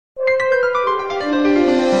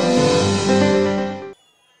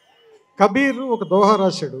కబీర్ ఒక దోహా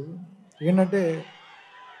రాశాడు. ఏంటంటే,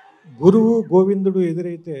 గురువు గోవిందుడు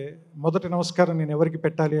ఎదురైతే మొదటి నమస్కారం నేను ఎవరికి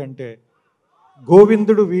పెట్టాలి అంటే,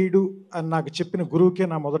 గోవిందుడు వీడు అని నాకు చెప్పిన గురువుకే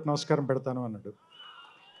నా మొదటి నమస్కారం పెడతాను అన్నాడు.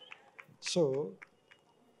 సో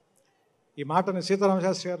ఈ మాటని సీతారామ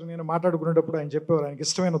శాస్త్రి గారు నేను మాట్లాడుకునేటప్పుడు ఆయన చెప్పేవారు, ఆయనకి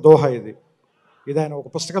ఇష్టమైన దోహా ఇది ఆయన ఒక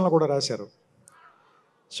పుస్తకంలో కూడా రాశారు.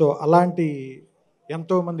 సో అలాంటి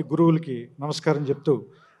ఎంతోమంది గురువులకి నమస్కారం చెప్తూ,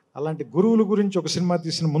 అలాంటి గురువుల గురించి ఒక సినిమా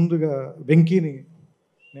తీసిన ముందుగా వెంకీని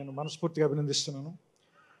నేను మనస్ఫూర్తిగా అభినందిస్తున్నాను.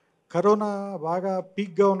 కరోనా బాగా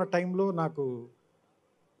పీక్గా ఉన్న టైంలో నాకు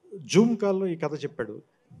జూమ్ కాల్లో ఈ కథ చెప్పాడు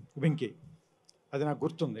వెంకీ. అది నాకు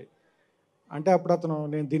గుర్తుంది. అంటే అప్పుడు అతను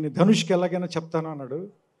నేను దీన్ని ధనుష్కి ఎలాగైనా చెప్తాను అన్నాడు.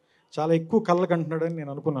 చాలా ఎక్కువ కళ్ళకు అంటున్నాడని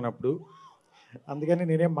నేను అనుకున్నాను అప్పుడు. అందుకని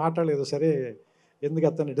నేనేం మాట్లాడలేదు. సరే ఎందుకు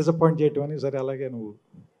అతన్ని డిసప్పాయింట్ చేయటం అని, సరే అలాగే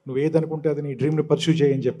నువ్వు ఏదనుకుంటే అది నీ డ్రీమ్ని పర్సూ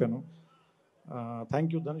చేయని చెప్పాను.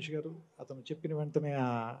 థ్యాంక్ యూ ధనుష్ గారు. అతను చెప్పిన వెంటనే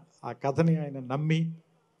ఆ కథని ఆయన నమ్మి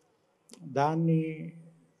దాన్ని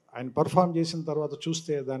ఆయన పర్ఫామ్ చేసిన తర్వాత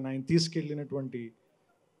చూస్తే దాన్ని ఆయన తీసుకెళ్ళినటువంటి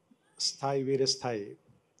స్థాయి వేరే స్థాయి.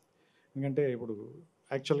 ఎందుకంటే ఇప్పుడు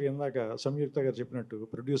యాక్చువల్గా ఇందాక సంయుక్త గారు చెప్పినట్టు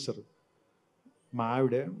ప్రొడ్యూసర్ మా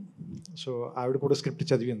ఆవిడే. సో ఆవిడ కూడా స్క్రిప్ట్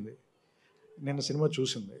చదివింది, నేను సినిమా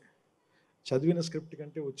చూసింది. చదివిన స్క్రిప్ట్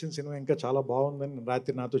కంటే వచ్చిన సినిమా ఇంకా చాలా బాగుందని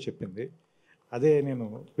రాత్రి నాతో చెప్పింది. అదే నేను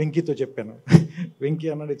వెంకీతో చెప్పాను. వెంకీ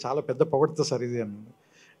అన్నాడు చాలా పెద్ద పొగడ్తా సార్ ఇది అన్నాడు.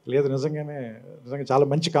 లేదు నిజంగా చాలా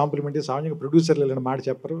మంచి కాంప్లిమెంట్. సామాన్యంగా ప్రొడ్యూసర్లు వెళ్ళిన మాట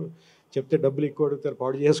చెప్పరు, చెప్తే డబ్బులు ఎక్కువ అడుగుతారు,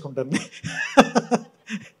 పాడు చేసుకుంటాను.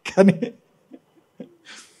 కానీ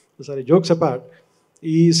సరే జోక్స్ అపార్ట్,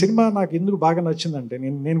 ఈ సినిమా నాకు ఎందుకు బాగా నచ్చిందంటే,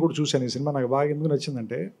 నేను కూడా చూశాను ఈ సినిమా. నాకు బాగా ఎందుకు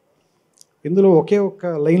నచ్చిందంటే, ఇందులో ఒకే ఒక్క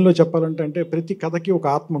లైన్లో చెప్పాలంటే, అంటే ప్రతి కథకి ఒక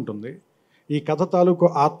ఆత్మ ఉంటుంది. ఈ కథ తాలూకు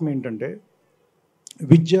ఆత్మ ఏంటంటే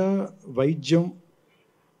విద్య, వైద్యం,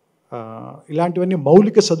 ఇలాంటివన్నీ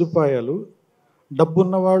మౌలిక సదుపాయాలు డబ్బు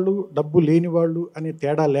ఉన్నవాళ్ళు, డబ్బు లేని వాళ్ళు అనే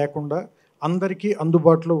తేడా లేకుండా అందరికీ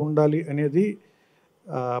అందుబాటులో ఉండాలి అనేది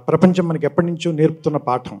ప్రపంచం మనకి ఎప్పటి నుంచో నేర్పుతున్న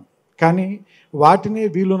పాఠం. కానీ వాటినే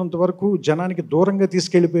వీలున్నంత వరకు జనానికి దూరంగా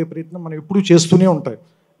తీసుకెళ్ళిపోయే ప్రయత్నం మనం ఎప్పుడూ చేస్తూనే ఉంటాయి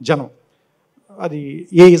జనం. అది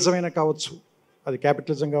ఏ ఇజమైనా కావచ్చు, అది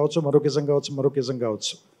క్యాపిటలిజం కావచ్చు, మరొక ఇజం కావచ్చు, మరొక ఇజం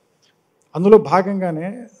కావచ్చు. అందులో భాగంగానే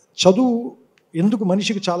చదువు ఎందుకు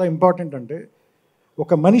మనిషికి చాలా ఇంపార్టెంట్ అంటే,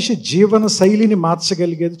 ఒక మనిషి జీవన శైలిని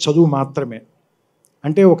మార్చగలిగేది చదువు మాత్రమే.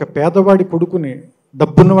 అంటే ఒక పేదవాడి కొడుకుని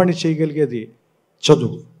డబ్బున్నవాడిని చేయగలిగేది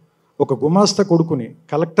చదువు, ఒక గుమాస్తా కొడుకుని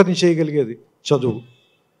కలెక్టర్ని చేయగలిగేది చదువు,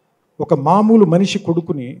 ఒక మామూలు మనిషి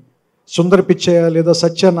కొడుకుని సుందర పిచ్చయ్య లేదా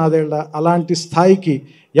సత్యనాదేళ్ల అలాంటి స్థాయికి,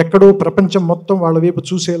 ఎక్కడో ప్రపంచం మొత్తం వాళ్ళ వైపు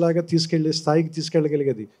చూసేలాగా తీసుకెళ్లే స్థాయికి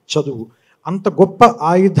తీసుకెళ్ళగలిగేది చదువు. అంత గొప్ప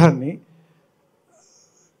ఆయుధాన్ని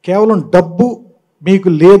కేవలం డబ్బు మీకు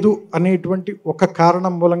లేదు అనేటువంటి ఒక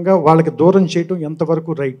కారణం మూలంగా వాళ్ళకి దూరం చేయటం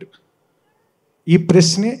ఎంతవరకు రైట్? ఈ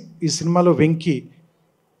ప్రశ్నే ఈ సినిమాలో వెంకీ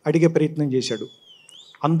అడిగే ప్రయత్నం చేశాడు.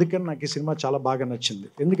 అందుకని నాకు ఈ సినిమా చాలా బాగా నచ్చింది.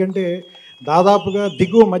 ఎందుకంటే దాదాపుగా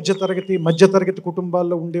దిగువ మధ్యతరగతి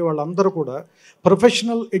కుటుంబాల్లో ఉండే వాళ్ళందరూ కూడా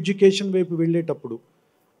ప్రొఫెషనల్ ఎడ్యుకేషన్ వైపు వెళ్ళేటప్పుడు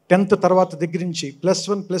 10th తర్వాత దగ్గర నుంచి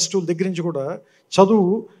 +1 +2 దగ్గర నుంచి కూడా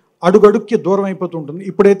చదువు అడుగడుక్కి దూరం అయిపోతూ ఉంటుంది.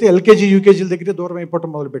 ఇప్పుడైతే ఎల్కేజీ యూకేజీల దగ్గరే దూరం అయిపోవటం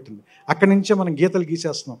మొదలుపెట్టింది. అక్కడి నుంచే మనం గీతలు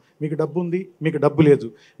గీసేస్తున్నాం. మీకు డబ్బు ఉంది, మీకు డబ్బు లేదు,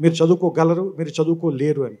 మీరు చదువుకోగలరు, మీరు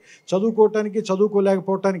చదువుకోలేరు అని. చదువుకోవటానికి,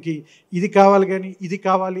 చదువుకోలేకపోవటానికి ఇది కావాలి కానీ ఇది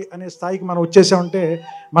కావాలి అనే స్థాయికి మనం వచ్చేసామంటే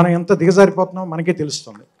మనం ఎంత దిగజారిపోతున్నామో మనకే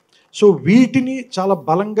తెలుస్తుంది. సో వీటిని చాలా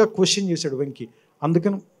బలంగా క్వశ్చన్ చేశాడు వెంకీ.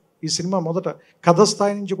 అందుకని ఈ సినిమా మొదట కథ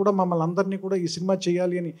స్థాయి నుంచి కూడా మమ్మల్ని అందరినీ కూడా ఈ సినిమా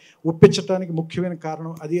చేయాలి అని ఒప్పించడానికి ముఖ్యమైన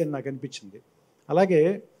కారణం అది అని నాకు అనిపించింది. అలాగే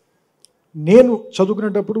నేను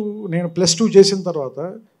చదువుకునేటప్పుడు, నేను +2 చేసిన తర్వాత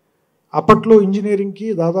అప్పట్లో ఇంజనీరింగ్కి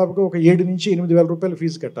దాదాపుగా ఒక 7 నుంచి 8 వేల రూపాయలు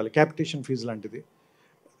ఫీజు కట్టాలి, క్యాపిటేషన్ ఫీజు లాంటిది.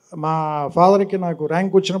 మా ఫాదర్కి నాకు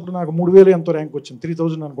ర్యాంక్ వచ్చినప్పుడు నాకు 3000 ఎంతో ర్యాంక్ వచ్చింది,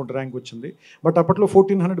 3000 అనుకుంటే ర్యాంక్ వచ్చింది. బట్ అప్పట్లో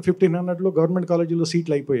 1400, 1500లో గవర్నమెంట్ కాలేజీలో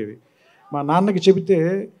సీట్లు అయిపోయేవి. మా నాన్నకి చెబితే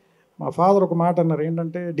మా ఫాదర్ ఒక మాట అన్నారు,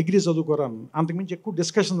 ఏంటంటే డిగ్రీ చదువుకోరా అన్న. అంతకుమించి ఎక్కువ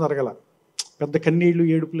డిస్కషన్ జరగల, పెద్ద కన్నీళ్ళు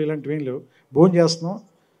ఏడుపులు ఇలాంటివి ఏం లేవు. భోజనం చేస్తున్నాం,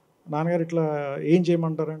 నాన్నగారు ఇట్లా ఏం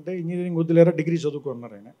చేయమంటారంటే ఇంజనీరింగ్ వద్దులేరా డిగ్రీ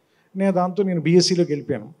చదువుకున్నారు ఆయన. నేను బీఎస్సీలోకి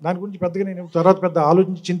వెళ్ళిపోయాను. దాని గురించి పెద్దగా నేను తర్వాత పెద్ద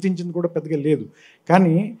ఆలోచించి చింతించింది కూడా పెద్దగా లేదు.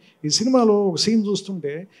 కానీ ఈ సినిమాలో ఒక సీన్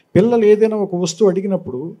చూస్తుంటే, పిల్లలు ఏదైనా ఒక వస్తువు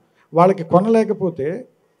అడిగినప్పుడు వాళ్ళకి కొనలేకపోతే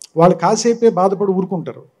వాళ్ళు కాసేపే బాధపడి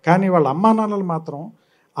ఊరుకుంటారు. కానీ వాళ్ళ అమ్మా నాన్నలు మాత్రం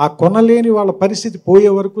ఆ కొనలేని వాళ్ళ పరిస్థితి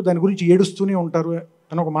పోయే వరకు దాని గురించి ఏడుస్తూనే ఉంటారు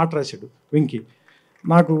అని ఒక మాట రాశాడు వెంకీ.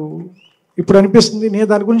 నాకు ఇప్పుడు అనిపిస్తుంది, నేను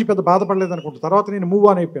దాని గురించి పెద్ద బాధపడలేదు అనుకుంటా. తర్వాత నేను మూవ్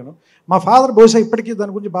ఆన్ అయిపోయాను. మా ఫాదర్ బహుశా ఇప్పటికీ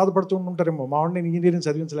దాని గురించి బాధపడుతూ ఉంటారేమో, మా వాడిని ఇంజనీరింగ్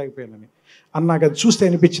చదివించలేకపోయానని నాకు అది చూస్తే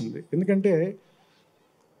అనిపించింది. ఎందుకంటే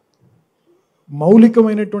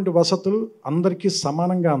మౌలికమైనటువంటి వసతులు అందరికీ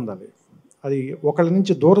సమానంగా అందాలి. అది ఒకళ్ళ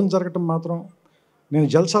నుంచి దూరం జరగటం మాత్రం, నేను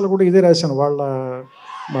జల్సాలు కూడా ఇదే రాశాను. వాళ్ళ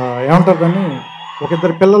ఏమంటారు దాన్ని, ఒక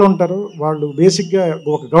ఇద్దరు పిల్లలు ఉంటారు, వాళ్ళు బేసిక్గా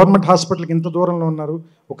ఒక గవర్నమెంట్ హాస్పిటల్కి ఇంత దూరంలో ఉన్నారు,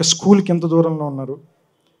 ఒక స్కూల్కి ఇంత దూరంలో ఉన్నారు,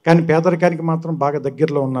 కానీ పేదరికానికి మాత్రం బాగా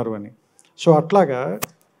దగ్గరలో ఉన్నారు అని. సో అట్లాగా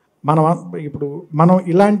ఇప్పుడు మనం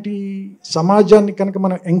ఇలాంటి సమాజాన్ని కనుక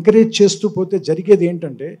మనం ఎంకరేజ్ చేస్తూ పోతే జరిగేది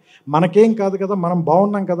ఏంటంటే, మనకేం కాదు కదా, మనం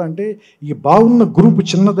బాగున్నాం కదా అంటే, ఈ బాగున్న గ్రూప్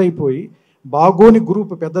చిన్నదైపోయి బాగోని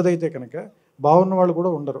గ్రూప్ పెద్దదైతే కనుక బాగున్న వాళ్ళు కూడా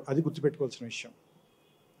ఉండరు. అది గుర్తుపెట్టుకోవాల్సిన విషయం.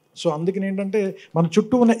 సో అందుకని ఏంటంటే, మన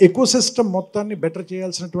చుట్టూ ఉన్న ఎకోసిస్టమ్ మొత్తాన్ని బెటర్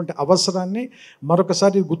చేయాల్సినటువంటి అవసరాన్ని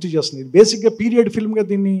మరొకసారి గుర్తు చేస్తుంది. ఇది బేసిక్గా పీరియడ్ ఫిల్మ్గా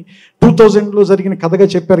దీన్ని 2000లో జరిగిన కథగా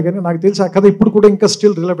చెప్పారు, కానీ నాకు తెలిసి ఆ కథ ఇప్పుడు కూడా ఇంకా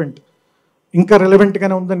స్టిల్ ఇంకా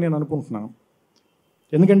రిలవెంట్గానే ఉందని నేను అనుకుంటున్నాను.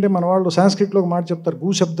 ఎందుకంటే మన వాళ్ళు సాంస్క్రిట్లో ఒక మాట చెప్తారు, గు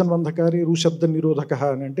శబ్దం వంధకారి రు శబ్ద నిరోధక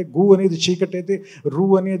అని. అంటే గు అనేది చీకటి అయితే రు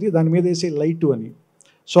అనేది దాని మీద వేసే లైటు అని.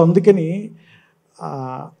 సో అందుకని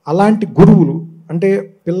అలాంటి గురువులు అంటే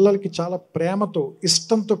పిల్లలకి చాలా ప్రేమతో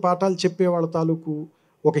ఇష్టంతో పాఠాలు చెప్పే వాళ్ళ తాలూకు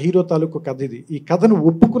ఒక హీరో తాలూకు కథ ఇది. ఈ కథను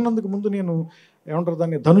ఒప్పుకున్నందుకు ముందు నేను ఏమంటారు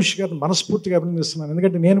దాన్ని, ధనుష్ గారిని మనస్ఫూర్తిగా అభినందిస్తున్నాను.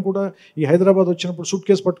 ఎందుకంటే నేను కూడా ఈ హైదరాబాద్ వచ్చినప్పుడు సూట్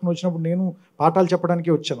కేసు పట్టుకుని వచ్చినప్పుడు నేను పాఠాలు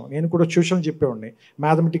చెప్పడానికే వచ్చాను. నేను కూడా ట్యూషన్లు చెప్పేవాడిని,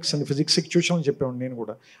 మ్యాథమెటిక్స్ అండ్ ఫిజిక్స్కి ట్యూషన్లు చెప్పేవాడిని. నేను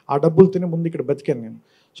కూడా ఆ డబ్బులతోనే ముందు ఇక్కడ బతికాను నేను.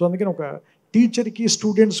 సో అందుకని ఒక టీచర్కి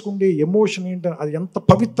స్టూడెంట్స్కి ఉండే ఎమోషన్ ఏంటంటే, అది ఎంత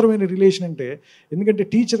పవిత్రమైన రిలేషన్ అంటే, ఎందుకంటే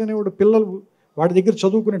టీచర్ అనేవాడు పిల్లలు వాడి దగ్గర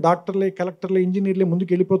చదువుకునే డాక్టర్లే, కలెక్టర్లే, ఇంజనీర్లే ముందుకు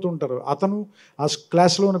వెళ్ళిపోతూ ఉంటారు. అతను ఆ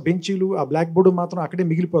క్లాస్లో ఉన్న బెంచీలు, ఆ బ్లాక్ బోర్డు మాత్రం అక్కడే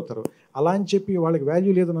మిగిలిపోతారు. అలా అని చెప్పి వాళ్ళకి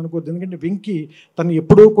వాల్యూ లేదని అనుకోవద్దు. ఎందుకంటే వెంకీ తను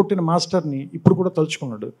ఎప్పుడో కొట్టిన మాస్టర్ని ఇప్పుడు కూడా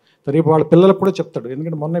తలుచుకున్నాడు. రేపు వాళ్ళ పిల్లలకు కూడా చెప్తాడు,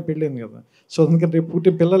 ఎందుకంటే మొన్నే పెళ్ళైంది కదా. సో అందుకని రేపు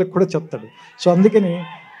పుట్టిన పిల్లలకు కూడా చెప్తాడు. సో అందుకని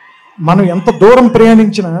మనం ఎంత దూరం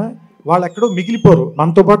ప్రయాణించినా వాళ్ళు ఎక్కడో మిగిలిపోరు,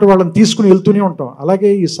 మనతో పాటు వాళ్ళని తీసుకుని వెళ్తూనే ఉంటాం. అలాగే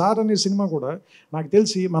ఈ సార్ అనే సినిమా కూడా నాకు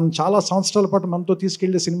తెలిసి మనం చాలా సంవత్సరాల పాటు మనతో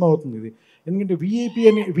తీసుకెళ్లే సినిమా అవుతుంది ఇది. ఎందుకంటే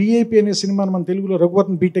విఐపి అనే సినిమాను మన తెలుగులో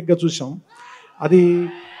రఘువర్ధన్ బీటెక్గా చూసాం. అది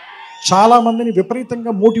చాలామందిని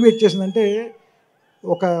విపరీతంగా మోటివేట్ చేసిందంటే,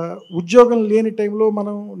 ఒక ఉద్యోగం లేని టైంలో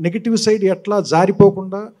మనం నెగిటివ్ సైడ్ ఎట్లా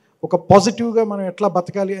జారిపోకుండా ఒక పాజిటివ్గా మనం ఎట్లా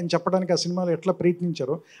బతకాలి అని చెప్పడానికి ఆ సినిమాలో ఎట్లా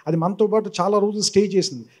ప్రయత్నించారో అది మనతో పాటు చాలా రోజులు స్టే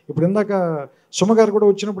చేసింది. ఇప్పుడు ఇందాక సుమగారు కూడా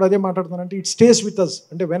వచ్చినప్పుడు అదే మాట్లాడుతున్నారంటే, ఇట్ స్టేస్ విత్ అస్.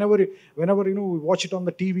 అంటే whenever you watch it on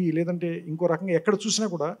the TV, లేదంటే ఇంకో రకంగా ఎక్కడ చూసినా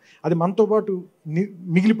కూడా అది మనతో పాటు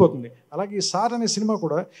మిగిలిపోతుంది. అలాగే ఈ సార్ అనే సినిమా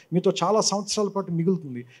కూడా మీతో చాలా సంవత్సరాల పాటు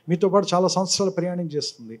మిగులుతుంది, మీతో పాటు చాలా సంవత్సరాలు ప్రయాణం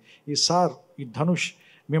చేస్తుంది. ఈ సార్, ఈ ధనుష్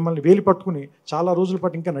మిమ్మల్ని వేలి పట్టుకుని చాలా రోజుల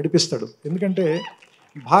పాటు ఇంకా నడిపిస్తాడు. ఎందుకంటే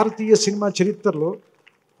భారతీయ సినిమా చరిత్రలో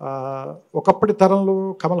ఒకప్పటి తరంలో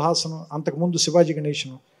కమల్ హాసన్, అంతకుముందు శివాజీ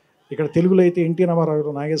గణేషన్, ఇక్కడ తెలుగులో అయితే ఎన్టీ రామారావు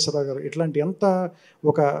గారు, నాగేశ్వరరావు గారు, ఇట్లాంటి ఎంత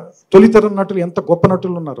ఒక తొలితరం నటులు ఎంత గొప్ప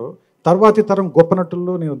నటులు ఉన్నారో, తర్వాతి తరం గొప్ప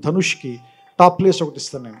నటుల్లో నేను ధనుష్కి టాప్ ప్లేస్ ఒకటి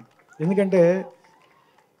ఇస్తాను నేను. ఎందుకంటే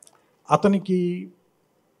అతనికి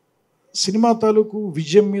సినిమా తాలూకు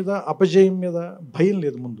విజయం మీద అపజయం మీద భయం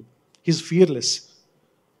లేదు. ముందు హీజ్ ఫియర్లెస్.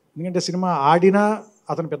 ఎందుకంటే సినిమా ఆడినా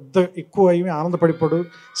అతను పెద్ద ఎక్కువ అయ్యి ఆనందపడిపోడు,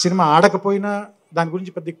 సినిమా ఆడకపోయినా దాని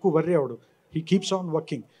గురించి పెద్ద ఎక్కువ worry అవడు. He keeps on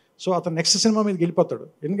working. So అతను నెక్స్ట్ సినిమా మీదకి వెళ్ళిపోతాడు.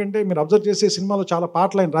 ఎందుకంటే మీరు అబ్జర్వ్ చేసే సినిమాలో చాలా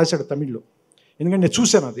పాటలు ఆయన రాశాడు తమిళ్లో. ఎందుకంటే నేను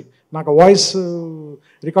చూశాను అది, నాకు వాయిస్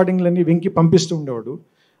రికార్డింగ్లన్నీ వెంకి పంపిస్తూ ఉండేవాడు.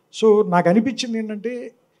 సో నాకు అనిపించింది ఏంటంటే,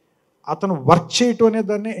 అతను వర్క్ చేయటం అనే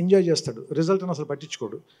దాన్ని ఎంజాయ్ చేస్తాడు, రిజల్ట్ని అసలు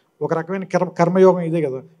పట్టించుకోడు. ఒక రకమైన కర్మయోగం ఇదే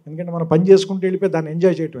కదా. ఎందుకంటే మనం పని చేసుకుంటూ వెళ్ళిపోయి దాన్ని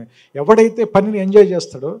ఎంజాయ్ చేయటమే. ఎవడైతే పనిని ఎంజాయ్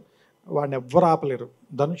చేస్తాడో వాడిని ఎవ్వరు ఆపలేరు,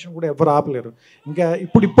 ధనుష్ని కూడా ఎవ్వరు ఆపలేరు. ఇంకా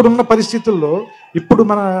ఇప్పుడున్న పరిస్థితుల్లో, ఇప్పుడు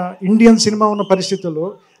మన ఇండియన్ సినిమా ఉన్న పరిస్థితుల్లో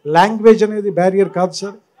లాంగ్వేజ్ అనేది బ్యారియర్ కాదు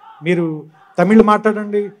సార్. మీరు తమిళ్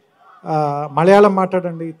మాట్లాడండి, మలయాళం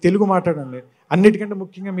మాట్లాడండి, తెలుగు మాట్లాడండి, అన్నిటికంటే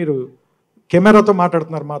ముఖ్యంగా మీరు కెమెరాతో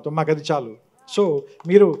మాట్లాడుతున్నారు మాకు అది చాలు. సో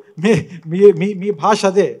మీరు మీ భాష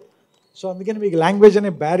అదే. సో అందుకని మీకు లాంగ్వేజ్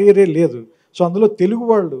అనే బ్యారియరే లేదు. సో అందులో తెలుగు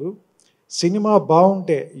వాళ్ళు సినిమా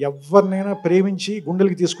బాగుంటే ఎవరినైనా ప్రేమించి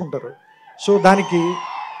గుండెలకి తీసుకుంటారు. సో దానికి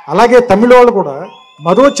అలాగే తమిళ వాళ్ళు కూడా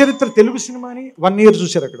మరో చరిత్ర తెలుగు సినిమాని 1 year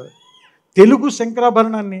చూశారు అక్కడ, తెలుగు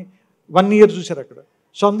శంకరాభరణాన్ని 1 year చూశారు అక్కడ.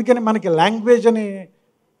 సో అందుకని మనకి లాంగ్వేజ్ అనే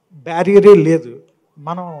బ్యారియరే లేదు.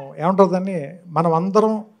 మనం ఏమంటారు దాన్ని, మనం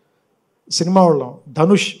అందరం సినిమా వాళ్ళం,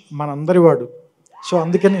 ధనుష్ మనందరి వాడు. సో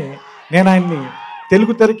అందుకని నేను ఆయన్ని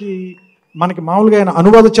తెలుగు తెరకి, మనకి మామూలుగా ఆయన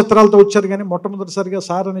అనువాద చిత్రాలతో వచ్చారు, కానీ మొట్టమొదటిసారిగా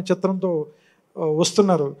సార్ అనే చిత్రంతో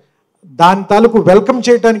వస్తున్నారు. దాని తాలూకు వెల్కమ్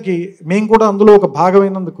చేయడానికి మేము కూడా అందులో ఒక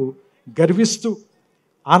భాగమైనందుకు గర్విస్తూ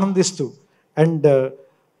ఆనందిస్తూ, and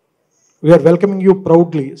we are welcoming you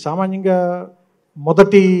proudly. సామాన్యంగా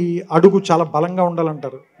మొదటి అడుగు చాలా బలంగా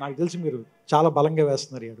ఉండాలంటారు, నాకు తెలిసి మీరు చాలా బలంగా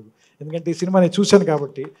వేస్తున్నారు ఈ అడుగు. ఎందుకంటే ఈ సినిమా నేను చూశాను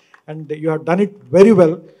కాబట్టి, and you have done it very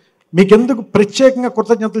well. మీకెందుకు ప్రత్యేకంగా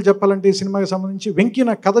కృతజ్ఞతలు చెప్పాలంటే ఈ సినిమాకి సంబంధించి వెంకీ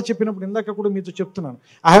నాకు కథ చెప్పినప్పుడు ఇందాక కూడా మీతో చెప్తున్నాను,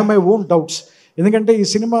 I have my own doubts. ఎందుకంటే ఈ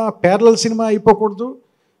సినిమా ప్యారలల్ సినిమా అయిపోకూడదు,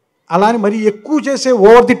 అలానే మరీ ఎక్కువ చేసే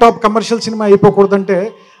over the top commercial cinema అయిపోకూడదు. అంటే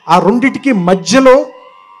ఆ రెండిటికి మధ్యలో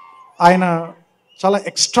ఆయన చాలా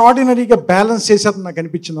ఎక్స్ట్రాడినరీగా బ్యాలెన్స్ చేసేది నాకు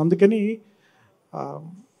అనిపించింది. అందుకని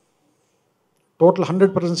total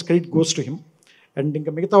 100% credit goes to him. And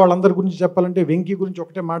ఇంకా మిగతా వాళ్ళందరి గురించి చెప్పాలంటే వెంకీ గురించి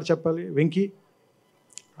ఒకటే మాట చెప్పాలి. వెంకీ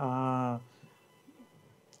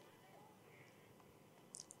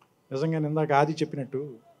నిజంగా ఇందాక ఆది చెప్పినట్టు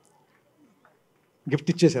గిఫ్ట్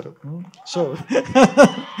ఇచ్చేశారు. So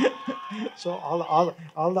so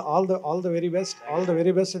all the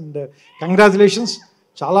very best and congratulations.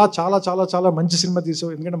 చాలా చాలా చాలా చాలా మంచి సినిమా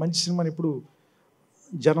తీసావు. ఎందుకంటే మంచి సినిమాని ఇప్పుడు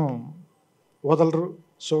జనం వదలరు.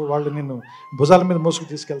 సో వాళ్ళు నిన్ను భుజాల మీద మోసుకు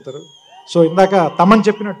తీసుకెళ్తారు. సో ఇందాక తమన్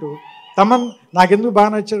చెప్పినట్టు, తమన్ నాకెందుకు బాగా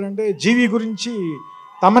నచ్చాడంటే జీవి గురించి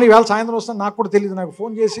తమన్ ఈవేళ సాయంత్రం వస్తాను నాకు కూడా తెలియదు, నాకు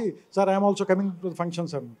ఫోన్ చేసి sir I'm also coming to the function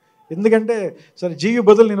sir, ఎందుకంటే సార్ జీవి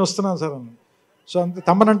బదులు నేను వస్తున్నాను సార్ అని. సో అంతే,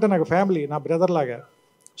 తమన్ అంటే నాకు ఫ్యామిలీ, నా బ్రదర్ లాగా.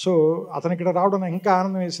 సో అతను ఇక్కడ రావడం నాకు ఇంకా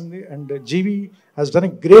ఆనందం వేసింది. And G V has done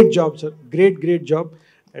a great job sir, great job.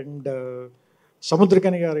 And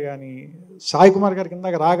Samuthirakani గారు కానీ సాయి కుమార్ గారికి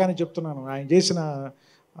ఇందాక రాగానే చెప్తున్నాను, ఆయన చేసిన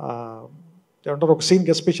ఏమంటారు ఒక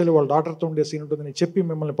సీన్కి ఎస్పెషల్లీ వాళ్ళ డాటర్తో ఉండే సీన్ ఉంటుంది, నేను చెప్పి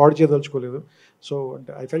మిమ్మల్ని పాడు చేయదలుచుకోలేదు. సో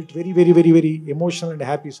అంటే I felt very emotional and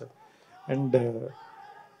happy sir. And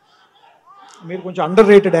మీరు కొంచెం అండర్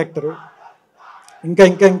రేటెడ్ యాక్టరు.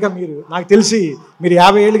 ఇంకా మీరు నాకు తెలిసి మీరు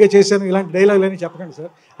 50 ఏళ్ళుగా చేశాను ఇలాంటి డైలాగులు అని చెప్పకండి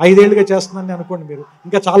సార్, 5 ఏళ్ళుగా చేస్తున్నానని అనుకోండి. మీరు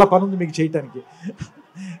ఇంకా చాలా పని ఉంది మీకు చేయటానికి.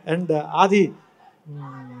 అండ్ అది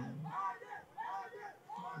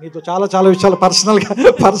మీతో చాలా చాలా విషయాలు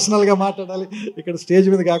పర్సనల్గా మాట్లాడాలి ఇక్కడ స్టేజ్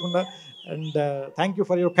మీద కాకుండా. And thank you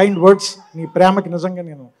for your kind words. నీ ప్రేమకి నిజంగా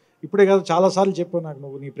నేను ఇప్పుడే కాదు చాలాసార్లు చెప్పావు నాకు,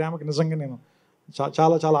 నువ్వు నీ ప్రేమకి నిజంగా నేను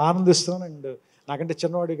చాలా చాలా ఆనందిస్తున్నాను. అండ్ నాకంటే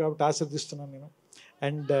చిన్నవాడి కాబట్టి ఆశీర్దిస్తున్నాను నేను.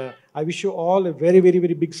 And I wish you all a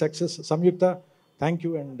very big success. Samyukta thank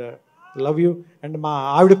you and love you. And మా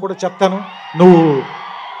ఆవిడ కూడా చెప్తాను, నువ్వు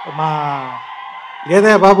మా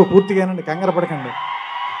ఏదయ్యా బాబు పూర్తిగానండి, కంగారు పడకండి.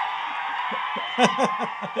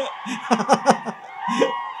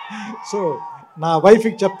 సో నా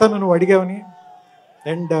వైఫ్కి చెప్తాను నువ్వు అడిగావని.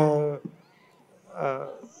 అండ్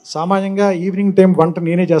సామాన్యంగా ఈవినింగ్ టైం వంట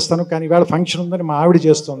నేనే చేస్తాను, కానీ ఈవేళ ఫంక్షన్ ఉందని మా ఆవిడ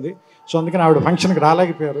చేస్తుంది. సో అందుకని ఆవిడ ఫంక్షన్కి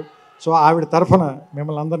రాలేకపోయారు. సో ఆవిడ తరఫున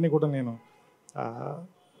మిమ్మల్ని అందరినీ కూడా నేను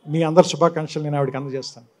మీ అందరి శుభాకాంక్షలు నేను ఆవిడకి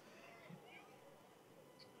అందజేస్తాను.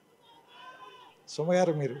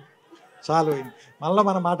 సుమగారు మీరు చాలు, మళ్ళీ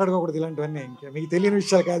మనం మాట్లాడుకోకూడదు ఇలాంటివన్నీ, ఇంకా మీకు తెలియని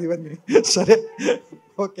విషయాలు కాదు ఇవన్నీ. సరే,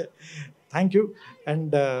 ఓకే, థ్యాంక్ యూ.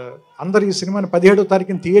 అండ్ అందరు ఈ సినిమాని 17వ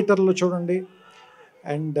తారీఖున థియేటర్లో చూడండి.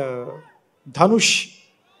 అండ్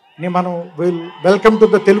ధనుష్ని మనం welcome to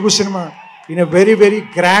the Telugu cinema in a very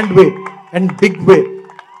grand way and big way.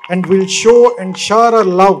 And will show and share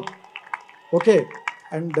our love. Okay,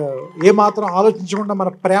 and ఏమాత్రం ఆలోచించకుండా మన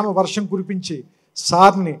ప్రేమ వర్షం కురిపించి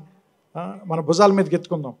సార్ని మన భుజాల మీదకి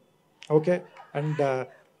ఎత్తుకుందాం. Okay, and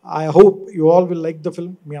I hope you all will like the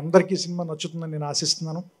film. మీ అందరికీ సినిమా నచ్చుతుందని నేను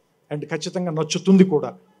ఆశిస్తున్నాను. అండ్ ఖచ్చితంగా నచ్చుతుంది కూడా.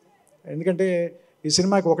 ఎందుకంటే ఈ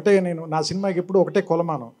సినిమాకి ఒకటే నా సినిమాకి ఎప్పుడు ఒకటే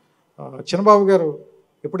కొలమానం. చిన్నబాబు గారు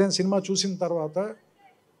ఎప్పుడైనా సినిమా చూసిన తర్వాత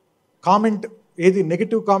కామెంట్ ఏది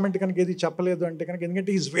నెగిటివ్ కామెంట్ కనుక ఏది చెప్పలేదు అంటే కనుక,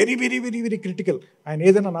 ఎందుకంటే ఈజ్ వెరీ క్రిటికల్. ఆయన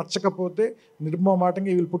ఏదైనా నచ్చకపోతే నిర్మమాటంగా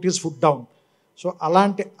ఈ will put his foot down. So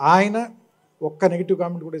అలాంటి ఆయన ఒక్క నెగిటివ్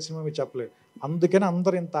కామెంట్ కూడా ఈ సినిమా మీరు చెప్పలేదు. అందుకని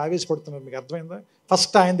అందరూ ఇంత ఆవేశపడుతున్నారు, మీకు అర్థమైందా?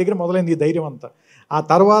 ఫస్ట్ ఆయన దగ్గర మొదలైంది ఈ ధైర్యం అంతా. ఆ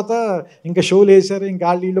తర్వాత ఇంకా షోలు వేశారు,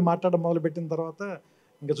 ఇంకా వీళ్ళు మాట్లాడడం మొదలుపెట్టిన తర్వాత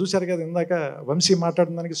ఇంకా చూశారు కదా ఇందాక వంశీ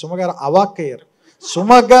మాట్లాడిన దానికి సుమగారు అవాక్కయ్యారు.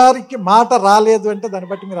 సుమగారికి మాట రాలేదు అంటే దాన్ని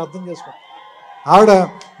బట్టి మీరు అర్థం చేసుకోండి, ఆవిడ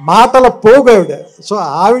మాటల పోగు ఆవిడ. సో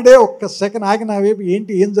ఆవిడే ఒక్క సెకండ్ ఆగి నా వైపు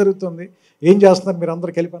ఏంటి ఏం జరుగుతుంది ఏం చేస్తున్నారు మీరు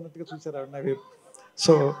అందరూ కలిపి అన్నట్టుగా చూశారు ఆవిడ నా వైపు.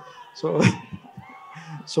 సో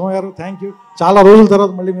సుమ గారు థ్యాంక్ యూ. చాలా రోజుల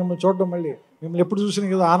తర్వాత మళ్ళీ మిమ్మల్ని చూడడం, మళ్ళీ మిమ్మల్ని ఎప్పుడు చూసినా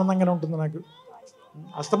ఏదో ఆనందంగానే ఉంటుంది నాకు.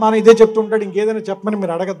 అస్తమానం ఇదే చెప్తూ ఉంటాడు, ఇంకేదైనా చెప్పమని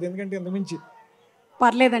మీరు అడగద్దు, ఎందుకంటే ఇంత మించి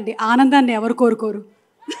పర్లేదండి, ఆనందాన్ని ఎవరు కోరుకోరు.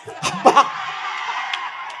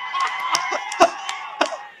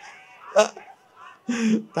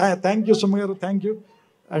 థ్యాంక్ యూ సుమ గారు, థ్యాంక్ యూ.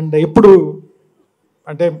 అండ్ ఎప్పుడు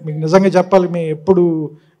అంటే మీకు నిజంగా చెప్పాలి, మేము ఎప్పుడు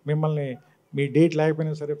మిమ్మల్ని మీ డేట్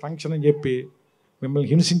లేకపోయినా సరే ఫంక్షన్ అని చెప్పి మిమ్మల్ని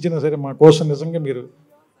హింసించినా సరే మా కోసం నిజంగా మీరు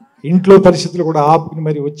ఇంట్లో పరిస్థితులు కూడా ఆపుకుని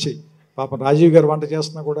మరి వచ్చి, పాపం రాజీవ్ గారు వంట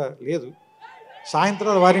చేస్తున్నా కూడా లేదు,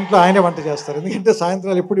 సాయంత్రాలు వారింట్లో ఆయనే వంట చేస్తారు, ఎందుకంటే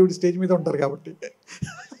సాయంత్రాలు ఎప్పుడు ఇవి స్టేజ్ మీద ఉంటారు కాబట్టి.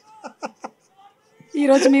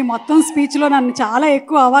 ఈరోజు మీ మొత్తం స్పీచ్లో నన్ను చాలా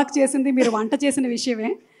ఎక్కువ అవాక్ చేసింది మీరు వంట చేసిన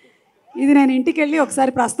విషయమే. ఇది నేను ఇంటికి వెళ్ళి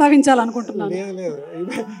ఒకసారి ప్రస్తావించాలనుకుంటున్నాను. లేదు లేదు,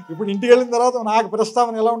 ఇప్పుడు ఇంటికి వెళ్ళిన తర్వాత నాకు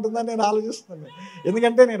ప్రస్తావన ఎలా ఉంటుందని నేను ఆలోచిస్తున్నాను.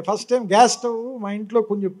 ఎందుకంటే నేను ఫస్ట్ టైం గ్యాస్ స్టవ్ మా ఇంట్లో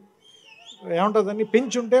కొంచెం ఏముంటుందని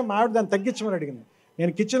పెంచుంటే మా ఆవిడ దాన్ని తగ్గించమని అడిగింది.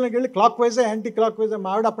 నేను కిచెన్లోకి వెళ్ళి clock yj anti clock yj,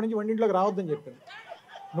 మా ఆవిడ అప్పటి నుంచి వంటింట్లోకి రావద్దని చెప్పింది.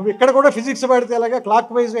 నువ్వు ఇక్కడ కూడా ఫిజిక్స్ పడితే ఎలాగా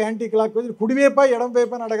clock wise anti clock wise కుడివైపా ఎడం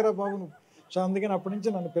వైపు అని అడగరా బాబు నువ్వు. సో అందుకని అప్పటి నుంచి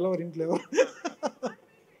నన్ను పిలవరు ఇంట్లో.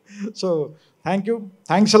 So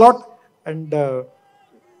thanks a lot. అండ్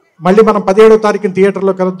మళ్ళీ మనం 17వ తారీఖున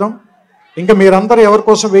థియేటర్లో కలుద్దాం. ఇంకా మీరందరూ ఎవరి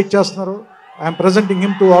కోసం వెయిట్ చేస్తున్నారు, I'm presenting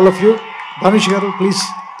him to all of you. Dhanush గారు ప్లీజ్.